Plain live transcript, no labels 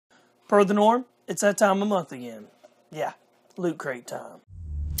Per the norm, it's that time of month again. Yeah, Loot Crate time.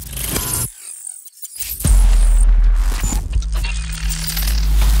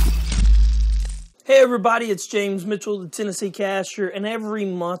 Hey everybody, it's James Mitchell, the Tennessee Caster, and every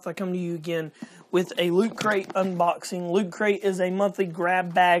month I come to you again with a Loot Crate unboxing. Loot Crate is a monthly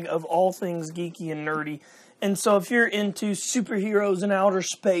grab bag of all things geeky and nerdy. And so if you're into superheroes in outer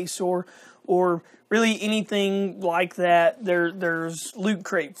space or really anything like that, there's Loot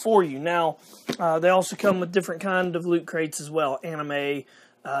Crate for you. Now, they also come with different kind of Loot Crates as well. Anime,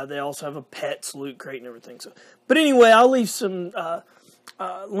 they also have a pets Loot Crate and everything. But anyway, I'll leave some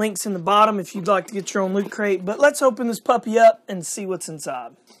links in the bottom if you'd like to get your own Loot Crate. But let's open this puppy up and see what's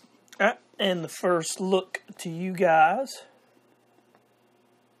inside. All right, and the first look to you guys.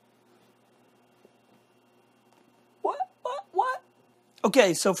 What?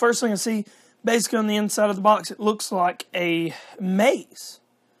 Okay, so first thing I see, basically on the inside of the box, it looks like a maze.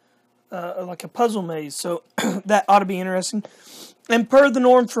 Like a puzzle maze. So that ought to be interesting. And per the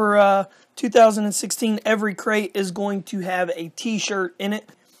norm for 2016, every crate is going to have a t-shirt in it.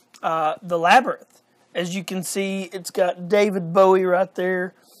 The Labyrinth. As you can see, it's got David Bowie right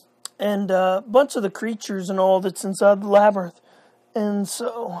there. And a bunch of the creatures and all that's inside the Labyrinth. And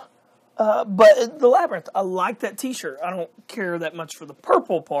so, but the Labyrinth, I like that t-shirt. I don't care that much for the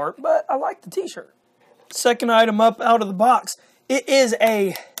purple part, but I like the t-shirt. Second item up out of the box. It is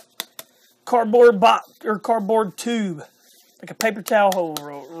a cardboard box, or cardboard tube. Like a paper towel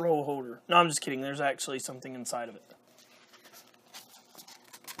roll holder. No, I'm just kidding. There's actually something inside of it.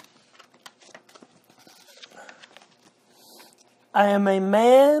 I am a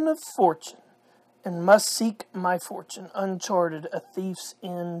man of fortune and must seek my fortune. Uncharted, A Thief's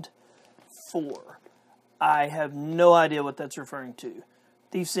End 4. I have no idea what that's referring to.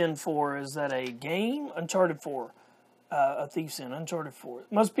 Thief's End 4, is that a game? Uncharted 4. A Thief's End, Uncharted 4.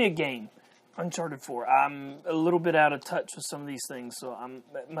 It must be a game. Uncharted 4. I'm a little bit out of touch with some of these things, so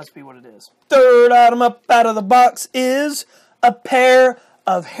that must be what it is. Third item up out of the box is a pair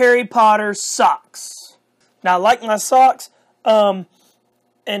of Harry Potter socks. Now, I like my socks, and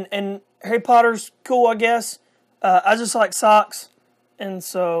Harry Potter's cool, I guess. I just like socks, and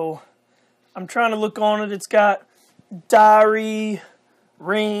so I'm trying to look on it. It's got diary,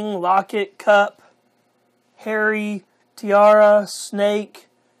 ring, locket, cup, Harry, tiara, snake,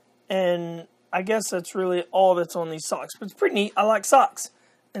 and I guess that's really all that's on these socks. But it's pretty neat. I like socks.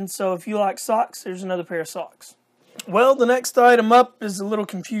 And so if you like socks, there's another pair of socks. Well, the next item up is a little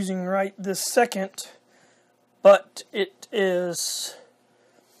confusing right this second. But it says,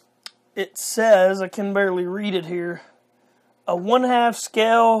 I can barely read it here, a 1/2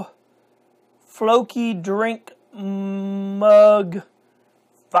 scale floky drink mug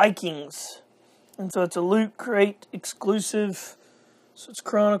Vikings. And so it's a Loot Crate exclusive. So it's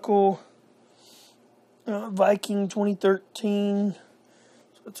Chronicle Viking 2013.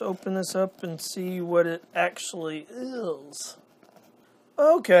 So let's open this up and see what it actually is.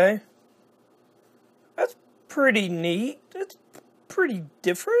 Okay. That's pretty neat. It's pretty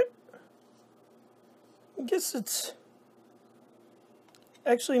different. I guess it's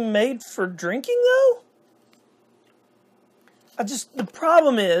actually made for drinking though. The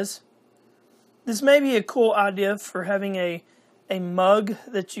problem is, this may be a cool idea for having a mug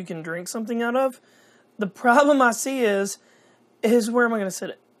that you can drink something out of. The problem I see is where am I going to sit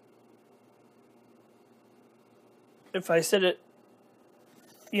it? If I sit it,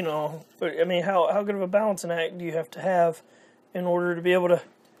 you know, I mean, how good of a balancing act do you have to have in order to be able to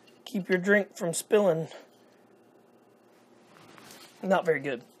keep your drink from spilling? Not very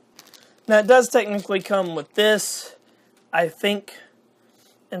good. Now, it does technically come with this, I think.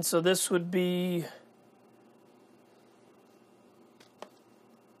 And so this would be...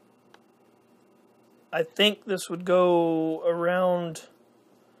 I think this would go around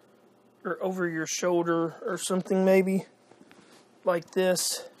or over your shoulder or something maybe. Like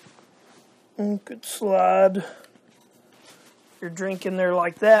this. And you could slide your drink in there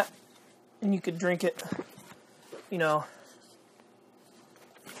like that. And you could drink it, you know.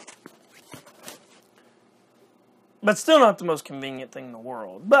 But still not the most convenient thing in the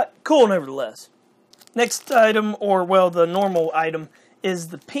world. But cool nevertheless. Next item, or well, the normal item, is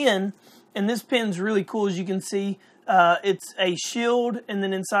the pen. And this pen's really cool, as you can see. It's a shield, and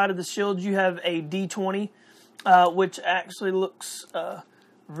then inside of the shield you have a D20, which actually looks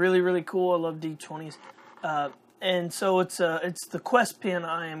really, really cool. I love D20s. And so it's the Quest pen,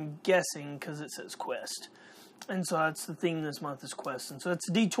 I am guessing, because it says Quest. And so that's the theme this month is Quest. And so it's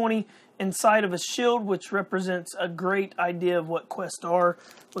a D20 inside of a shield, which represents a great idea of what Quests are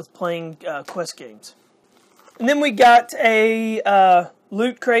with playing Quest games. And then we got a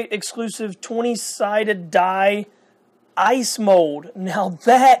Loot Crate exclusive 20-sided die ice mold. Now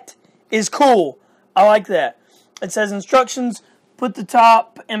that is cool. I like that. It says instructions: put the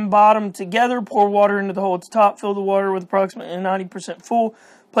top and bottom together, pour water into the hole at the top, fill the water with approximately 90% full,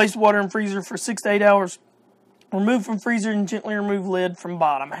 place the water in freezer for 6 to 8 hours, remove from freezer and gently remove lid from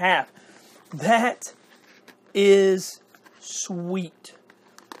bottom half. That is sweet.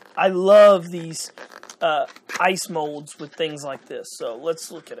 I love these ice molds with things like this. So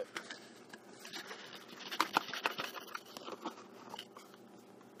let's look at it.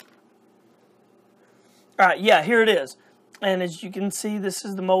 Alright, yeah, here it is. And as you can see, this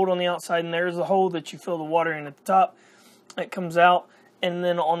is the mold on the outside, and there's the hole that you fill the water in at the top. It comes out, and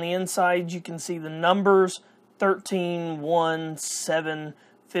then on the inside you can see the numbers: 13, 1, 7,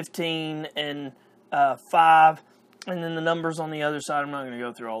 15, and 5. And then the numbers on the other side. I'm not going to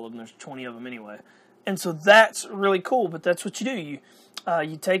go through all of them. There's 20 of them anyway. And so that's really cool, but that's what you do.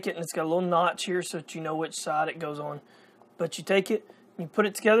 You take it, and it's got a little notch here so that you know which side it goes on. But you take it, you put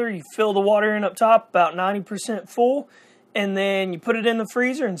it together, you fill the water in up top, about 90% full, and then you put it in the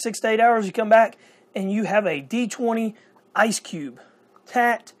freezer. In 6 to 8 hours, you come back, and you have a D20 ice cube.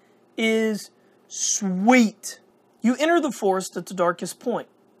 That is sweet. You enter the forest at the darkest point,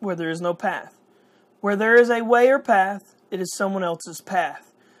 where there is no path. Where there is a way or path, it is someone else's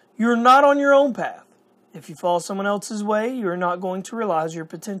path. You are not on your own path. If you follow someone else's way, you are not going to realize your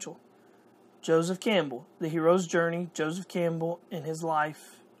potential. Joseph Campbell, The Hero's Journey, Joseph Campbell in his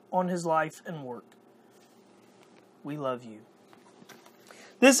life, on his life and work. We love you.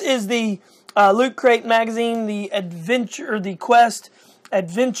 This is the Loot Crate magazine, the quest,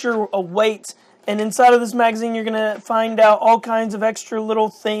 adventure awaits. And inside of this magazine, you're going to find out all kinds of extra little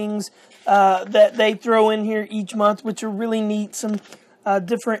things that they throw in here each month, which are really neat. Some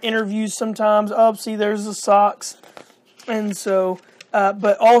different interviews sometimes. Oh, see, there's the socks. And so,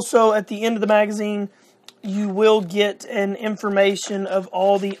 but also at the end of the magazine, you will get an information of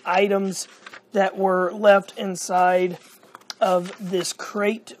all the items that were left inside of this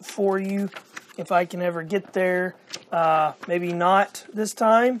crate for you. If I can ever get there. Maybe not this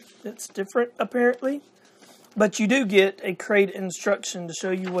time. It's different, apparently. But you do get a crate instruction to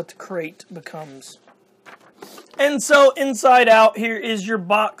show you what the crate becomes. And so, inside out, here is your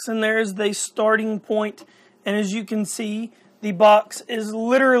box, and there's the starting point. And as you can see, the box is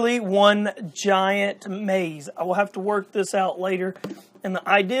literally one giant maze. I will have to work this out later. And the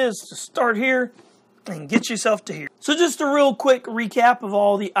idea is to start here and get yourself to here. So just a real quick recap of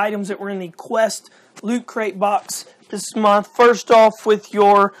all the items that were in the Quest Loot Crate box this month. First off with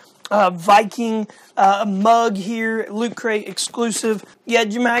your Viking mug here, Loot Crate exclusive. You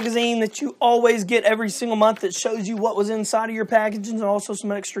had your magazine that you always get every single month that shows you what was inside of your packaging and also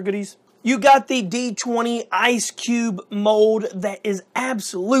some extra goodies. You got the D20 Ice Cube mold that is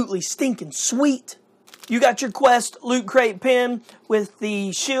absolutely stinking sweet. You got your Quest Loot Crate pen with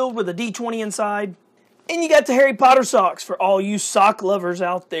the shield with a D20 inside. And you got the Harry Potter socks for all you sock lovers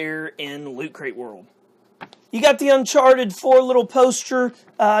out there in Loot Crate world. You got the Uncharted 4 little poster.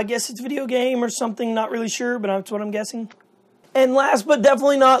 I guess it's a video game or something, not really sure, but that's what I'm guessing. And last but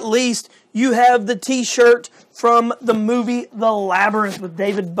definitely not least, you have the t-shirt from the movie The Labyrinth with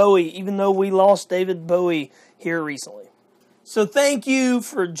David Bowie, even though we lost David Bowie here recently. So thank you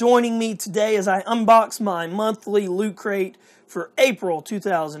for joining me today as I unbox my monthly Loot Crate for April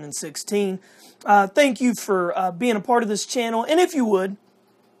 2016. Thank you for being a part of this channel. And if you would,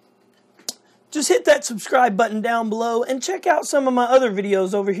 just hit that subscribe button down below and check out some of my other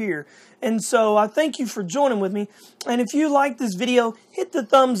videos over here. And so I thank you for joining with me. And if you like this video, hit the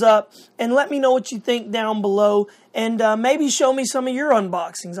thumbs up and let me know what you think down below. And maybe show me some of your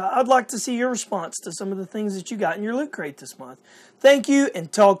unboxings. I'd like to see your response to some of the things that you got in your Loot Crate this month. Thank you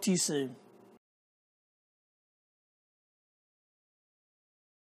and talk to you soon.